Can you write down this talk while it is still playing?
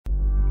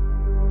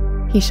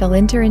He shall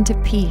enter into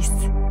peace.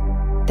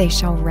 They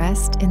shall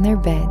rest in their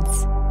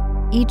beds,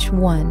 each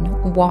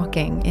one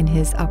walking in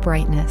his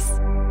uprightness.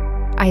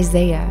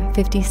 Isaiah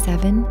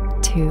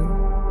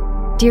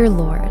 57:2. Dear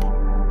Lord,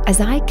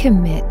 as I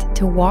commit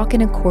to walk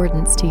in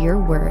accordance to your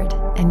word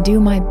and do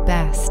my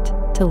best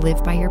to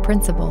live by your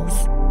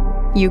principles,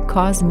 you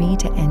cause me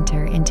to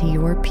enter into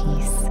your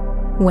peace.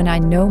 When I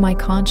know my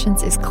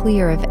conscience is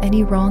clear of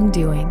any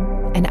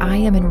wrongdoing and I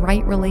am in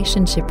right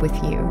relationship with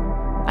you,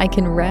 I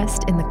can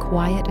rest in the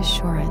quiet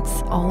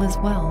assurance all is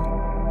well.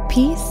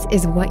 Peace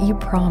is what you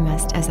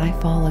promised as I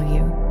follow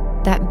you.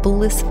 That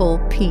blissful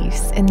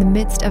peace in the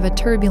midst of a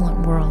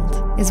turbulent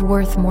world is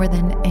worth more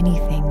than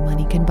anything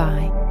money can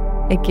buy.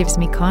 It gives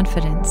me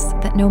confidence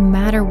that no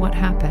matter what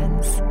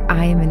happens,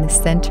 I am in the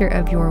center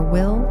of your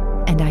will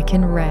and I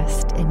can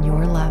rest in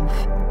your love.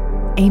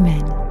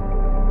 Amen.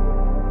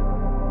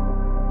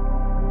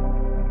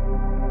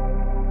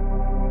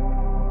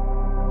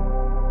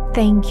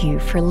 Thank you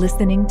for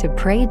listening to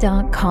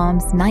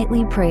Pray.com's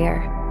Nightly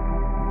Prayer.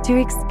 To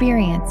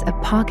experience a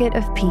pocket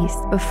of peace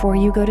before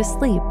you go to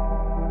sleep,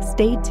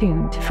 stay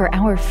tuned for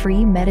our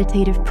free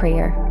meditative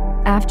prayer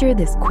after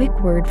this quick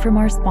word from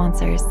our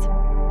sponsors.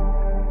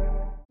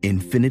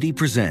 Infiniti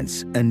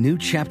presents a new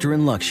chapter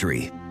in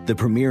luxury, the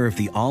premiere of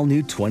the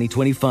all-new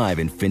 2025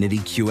 Infiniti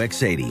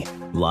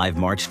QX80, live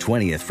March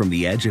 20th from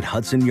the Edge at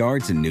Hudson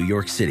Yards in New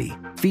York City,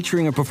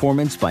 featuring a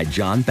performance by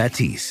Jon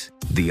Batiste.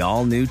 The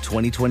all-new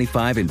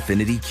 2025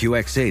 Infiniti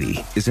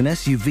QX80 is an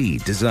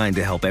SUV designed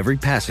to help every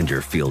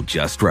passenger feel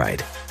just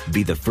right.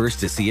 Be the first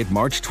to see it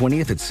March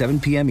 20th at 7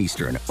 p.m.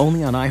 Eastern,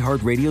 only on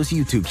iHeartRadio's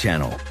YouTube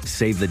channel.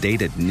 Save the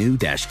date at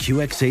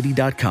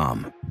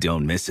new-QX80.com.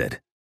 Don't miss it.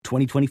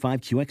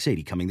 2025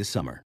 QX80 coming this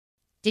summer.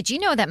 Did you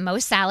know that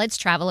most salads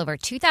travel over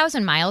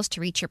 2,000 miles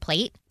to reach your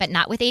plate? But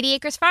not with 80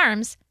 Acres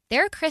Farms.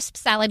 Their crisp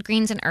salad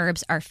greens and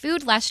herbs are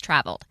food less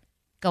traveled,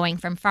 going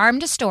from farm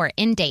to store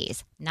in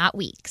days, not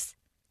weeks.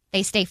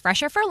 They stay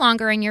fresher for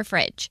longer in your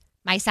fridge.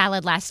 My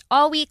salad lasts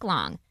all week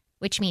long,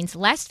 which means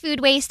less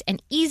food waste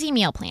and easy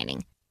meal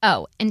planning.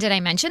 Oh, and did I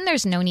mention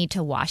there's no need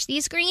to wash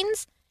these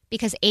greens?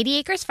 Because 80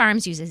 Acres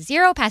Farms uses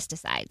 0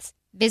 pesticides.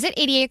 Visit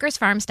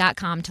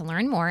 80acresfarms.com to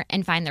learn more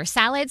and find their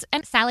salads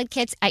and salad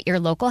kits at your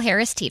local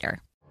Harris Teeter.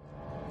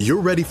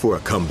 You're ready for a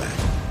comeback.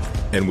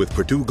 And with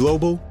Purdue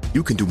Global,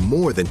 you can do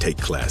more than take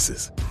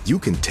classes. You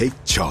can take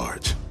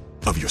charge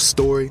of your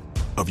story,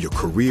 of your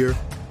career,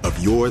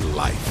 of your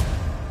life.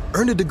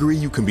 Earn a degree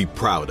you can be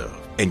proud of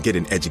and get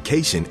an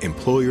education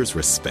employers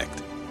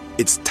respect.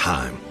 It's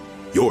time,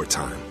 your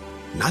time,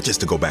 not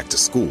just to go back to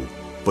school,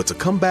 but to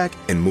come back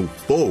and move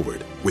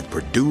forward with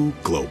Purdue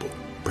Global,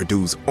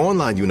 Purdue's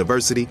online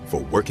university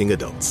for working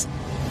adults.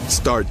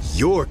 Start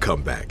your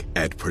comeback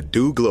at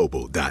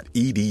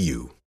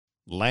purdueglobal.edu.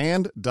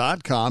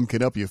 Land.com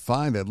can help you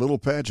find that little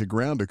patch of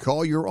ground to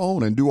call your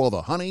own and do all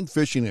the hunting,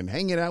 fishing, and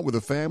hanging out with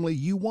the family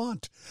you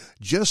want.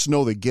 Just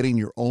know that getting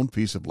your own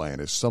piece of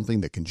land is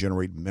something that can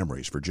generate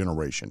memories for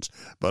generations,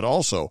 but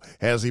also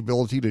has the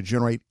ability to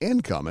generate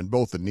income in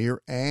both the near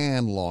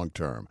and long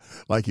term.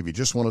 Like if you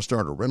just want to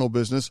start a rental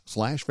business /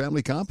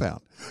 family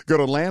compound. Go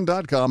to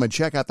Land.com and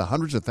check out the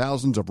hundreds of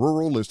thousands of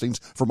rural listings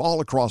from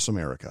all across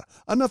America.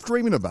 Enough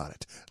dreaming about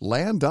it.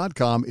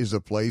 Land.com is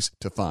a place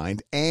to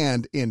find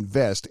and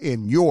invest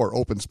in your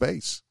open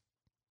space.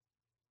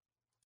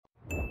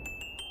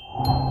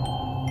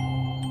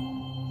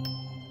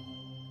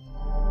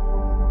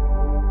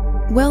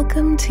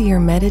 Welcome to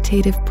your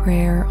meditative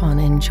prayer on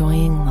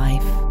enjoying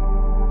life.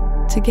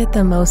 To get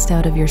the most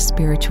out of your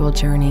spiritual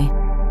journey,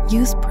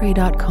 use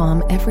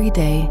Pray.com every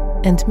day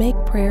and make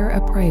prayer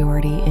a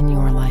priority in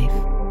your life.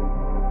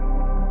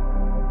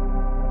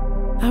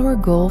 Our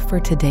goal for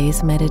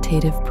today's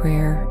meditative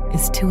prayer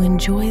is to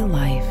enjoy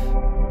life.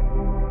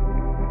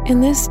 In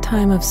this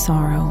time of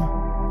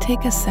sorrow,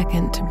 take a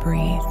second to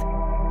breathe.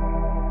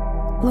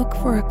 Look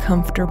for a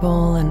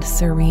comfortable and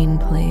serene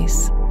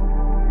place.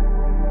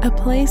 A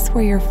place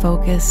where your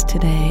focus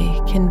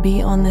today can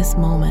be on this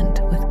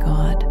moment with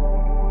God.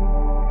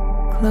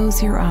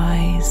 Close your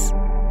eyes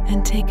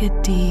and take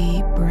a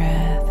deep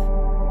breath.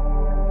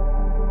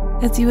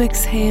 As you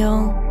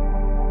exhale,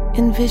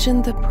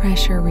 envision the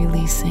pressure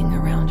releasing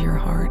around your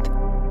heart.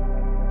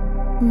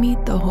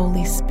 Meet the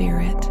Holy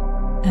Spirit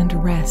and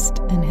rest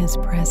in His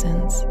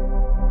presence.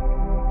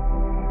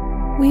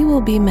 We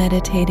will be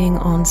meditating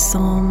on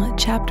Psalm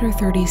chapter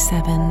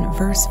 37,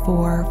 verse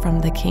 4 from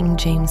the King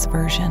James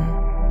Version.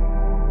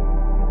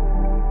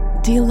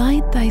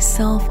 Delight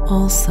thyself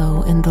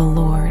also in the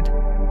Lord,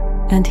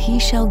 and He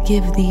shall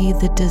give thee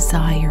the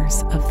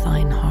desires of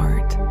thine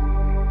heart.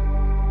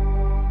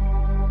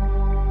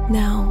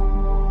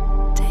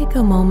 Now, take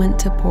a moment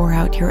to pour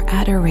out your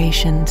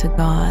adoration to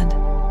God.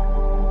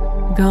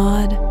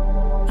 God,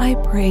 I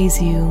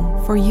praise you,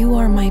 for you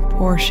are my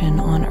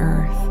portion on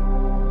earth.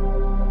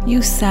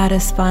 You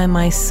satisfy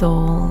my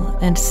soul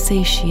and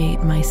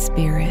satiate my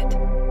spirit.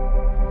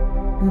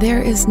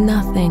 There is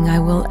nothing I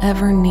will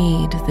ever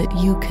need that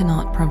you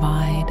cannot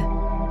provide.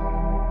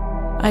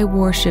 I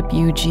worship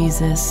you,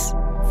 Jesus,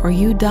 for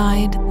you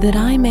died that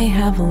I may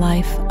have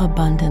life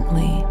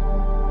abundantly.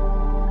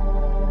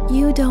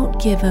 You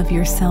don't give of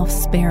yourself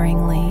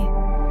sparingly,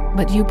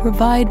 but you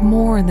provide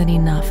more than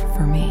enough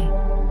for me.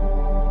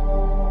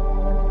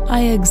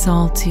 I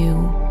exalt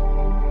you,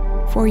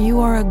 for you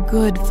are a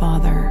good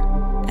Father,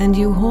 and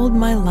you hold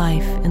my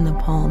life in the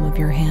palm of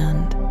your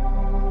hand.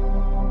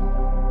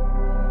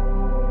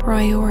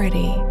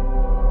 Priority.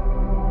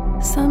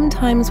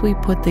 Sometimes we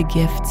put the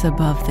gifts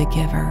above the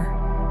giver.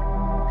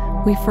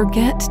 We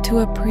forget to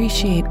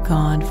appreciate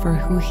God for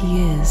who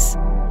He is,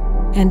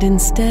 and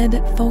instead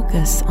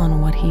focus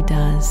on what He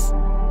does.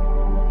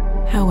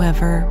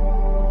 However,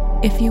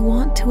 if you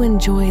want to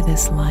enjoy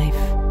this life,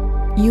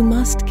 you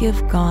must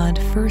give God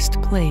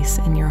first place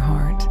in your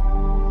heart.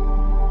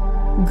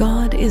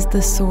 God is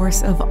the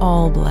source of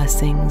all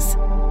blessings,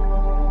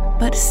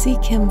 but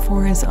seek Him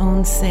for His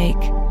own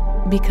sake,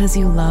 because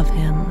you love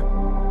Him,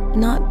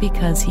 not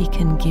because He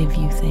can give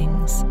you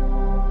things.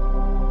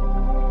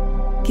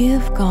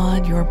 Give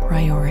God your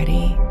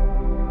priority.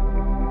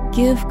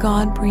 Give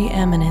God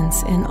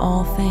preeminence in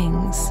all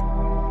things.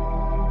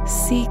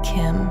 Seek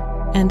Him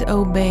and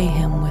obey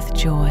Him with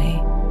joy.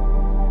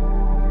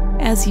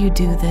 As you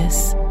do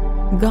this,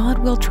 God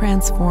will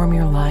transform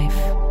your life,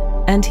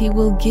 and He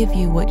will give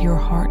you what your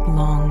heart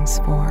longs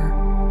for.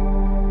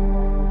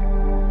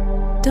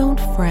 Don't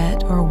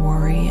fret or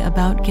worry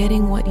about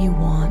getting what you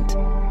want.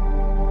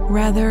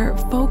 Rather,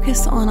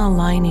 focus on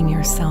aligning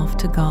yourself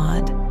to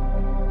God.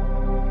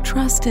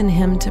 Trust in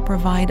Him to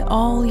provide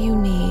all you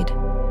need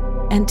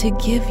and to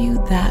give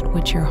you that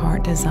which your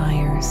heart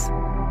desires.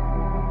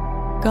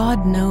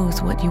 God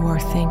knows what you are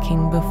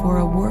thinking before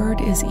a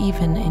word is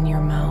even in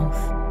your mouth.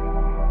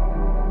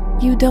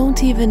 You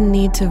don't even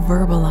need to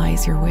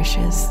verbalize your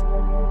wishes.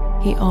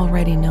 He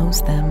already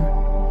knows them.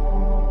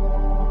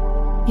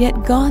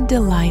 Yet God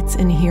delights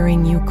in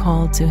hearing you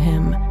call to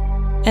Him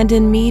and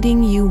in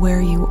meeting you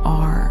where you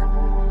are.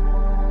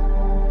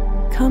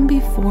 Come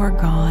before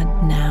God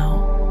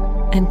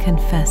now and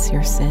confess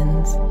your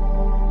sins.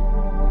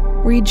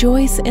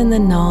 Rejoice in the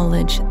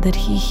knowledge that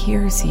He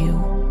hears you.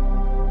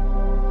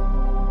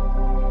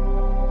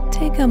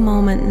 Take a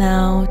moment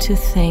now to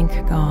thank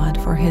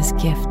God for His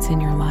gifts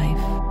in your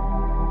life.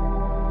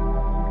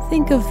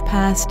 Think of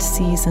past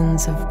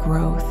seasons of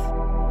growth,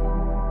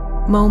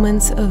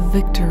 moments of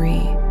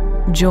victory,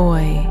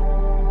 joy,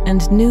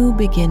 and new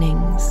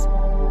beginnings.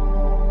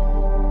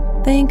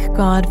 Thank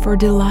God for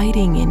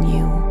delighting in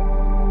you,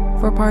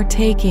 for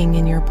partaking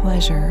in your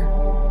pleasure.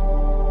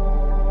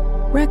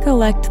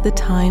 Recollect the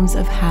times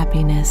of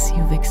happiness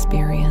you've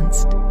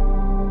experienced.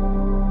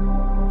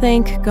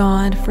 Thank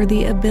God for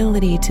the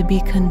ability to be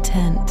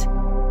content.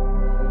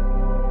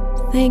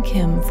 Thank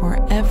Him for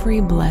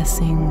every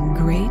blessing,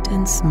 great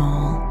and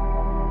small,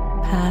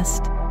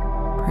 past,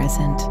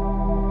 present,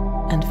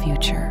 and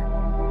future.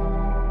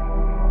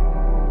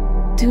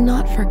 Do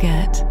not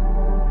forget,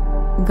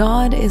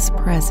 God is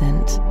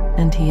present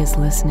and He is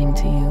listening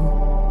to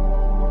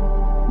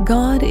you.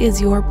 God is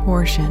your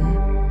portion,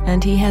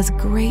 and He has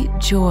great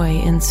joy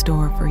in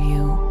store for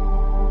you.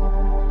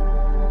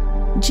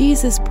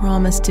 Jesus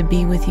promised to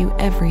be with you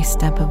every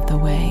step of the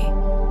way.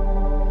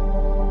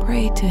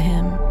 Pray to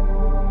Him.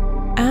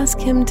 Ask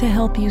Him to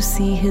help you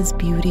see His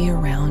beauty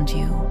around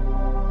you,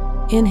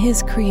 in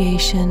His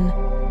creation,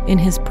 in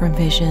His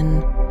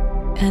provision,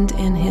 and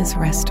in His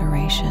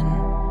restoration.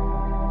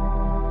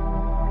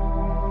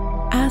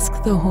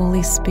 Ask the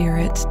Holy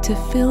Spirit to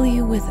fill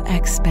you with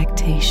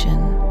expectation.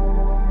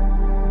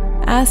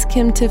 Ask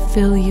Him to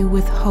fill you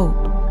with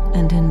hope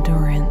and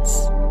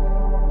endurance.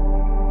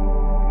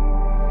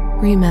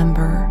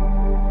 Remember,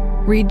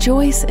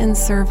 rejoice in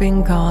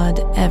serving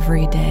God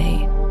every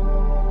day.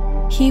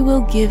 He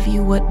will give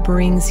you what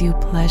brings you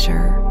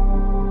pleasure.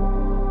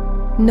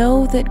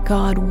 Know that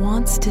God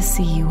wants to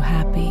see you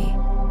happy.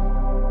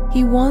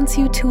 He wants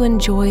you to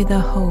enjoy the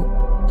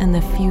hope and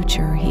the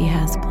future He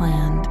has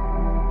planned.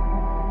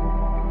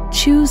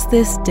 Choose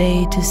this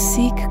day to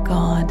seek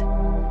God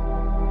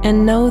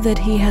and know that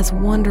He has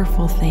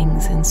wonderful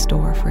things in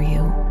store for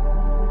you.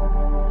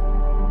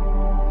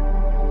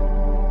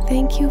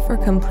 Thank you for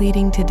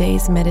completing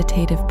today's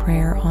meditative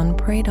prayer on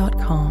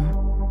Pray.com.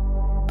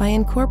 By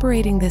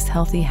incorporating this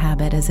healthy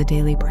habit as a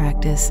daily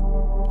practice,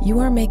 you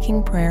are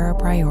making prayer a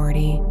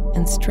priority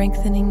and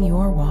strengthening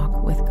your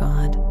walk with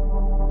God.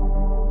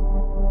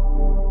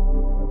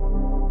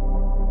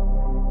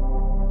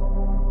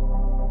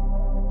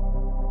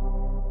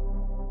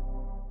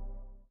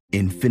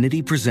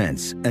 Infiniti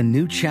presents a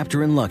new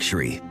chapter in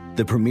luxury,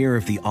 the premiere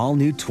of the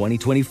all-new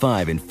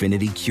 2025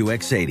 Infiniti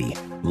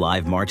QX80,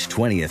 live March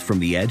 20th from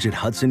the Edge at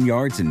Hudson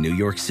Yards in New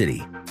York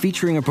City,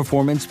 featuring a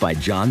performance by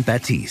Jon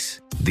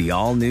Batiste. The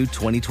all-new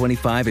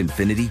 2025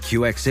 Infiniti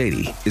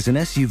QX80 is an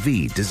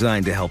SUV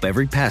designed to help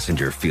every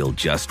passenger feel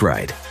just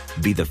right.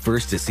 Be the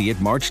first to see it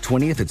March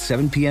 20th at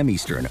 7 p.m.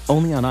 Eastern,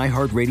 only on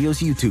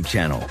iHeartRadio's YouTube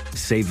channel.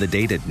 Save the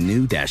date at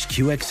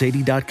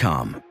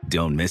new-QX80.com.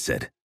 Don't miss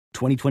it.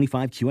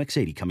 2025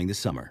 QX80 coming this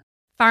summer.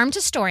 Farm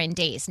to store in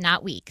days,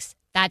 not weeks.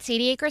 That's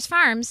 80 Acres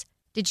Farms.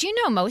 Did you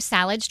know most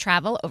salads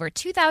travel over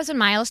 2,000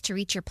 miles to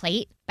reach your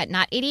plate? But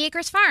not 80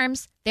 Acres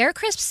Farms. Their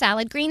crisp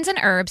salad greens and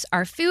herbs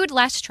are food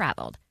less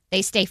traveled.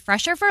 They stay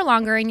fresher for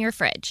longer in your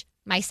fridge.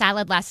 My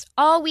salad lasts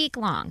all week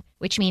long,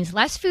 which means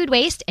less food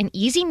waste and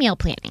easy meal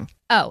planning.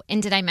 Oh,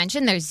 and did I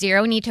mention there's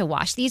zero need to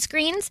wash these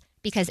greens?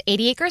 Because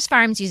 80 Acres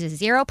Farms uses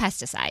zero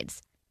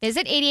pesticides.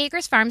 Visit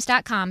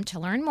 80acresfarms.com to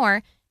learn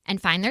more and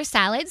find their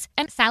salads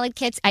and salad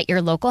kits at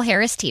your local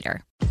Harris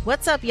Teeter.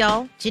 What's up,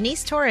 y'all?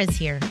 Janice Torres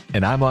here.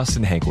 And I'm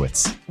Austin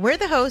Hankwitz. We're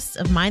the hosts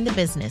of Mind the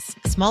Business,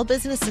 Small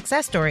Business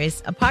Success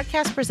Stories, a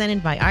podcast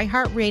presented by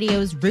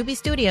iHeartRadio's Ruby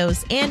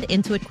Studios and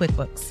Intuit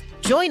QuickBooks.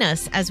 Join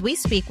us as we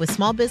speak with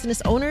small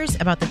business owners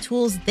about the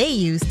tools they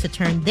use to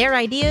turn their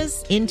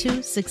ideas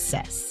into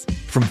success.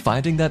 From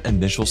finding that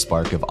initial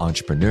spark of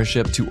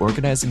entrepreneurship to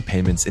organizing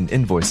payments and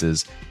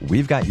invoices,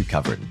 we've got you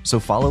covered. So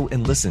follow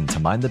and listen to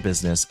Mind the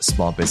Business,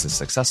 Small Business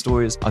Success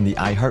Stories on the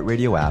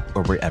iHeartRadio app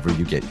or wherever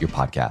you get your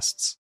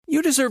podcasts.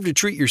 You deserve to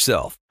treat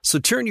yourself. So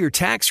turn your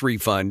tax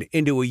refund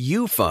into a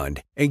U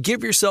fund and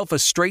give yourself a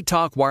Straight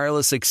Talk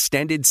Wireless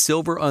Extended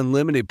Silver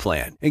Unlimited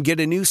plan and get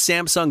a new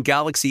Samsung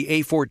Galaxy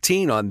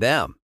A14 on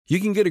them. You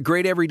can get a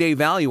great everyday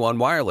value on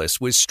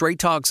wireless with Straight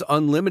Talk's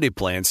Unlimited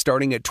plan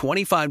starting at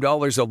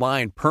 $25 a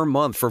line per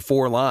month for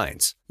 4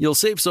 lines. You'll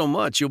save so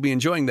much you'll be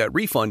enjoying that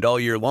refund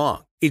all year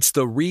long. It's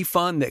the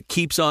refund that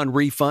keeps on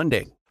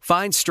refunding.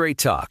 Find Straight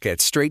Talk at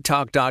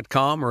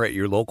straighttalk.com or at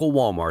your local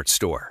Walmart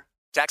store.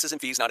 Taxes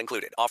and fees not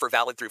included. Offer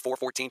valid through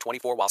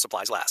 4/14/24 while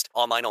supplies last.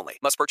 Online only.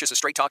 Must purchase a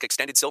Straight Talk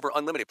Extended Silver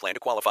Unlimited plan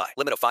to qualify.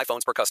 Limit of 5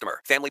 phones per customer.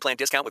 Family plan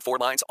discount with 4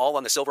 lines, all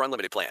on the Silver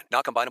Unlimited plan.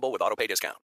 Not combinable with auto pay discount.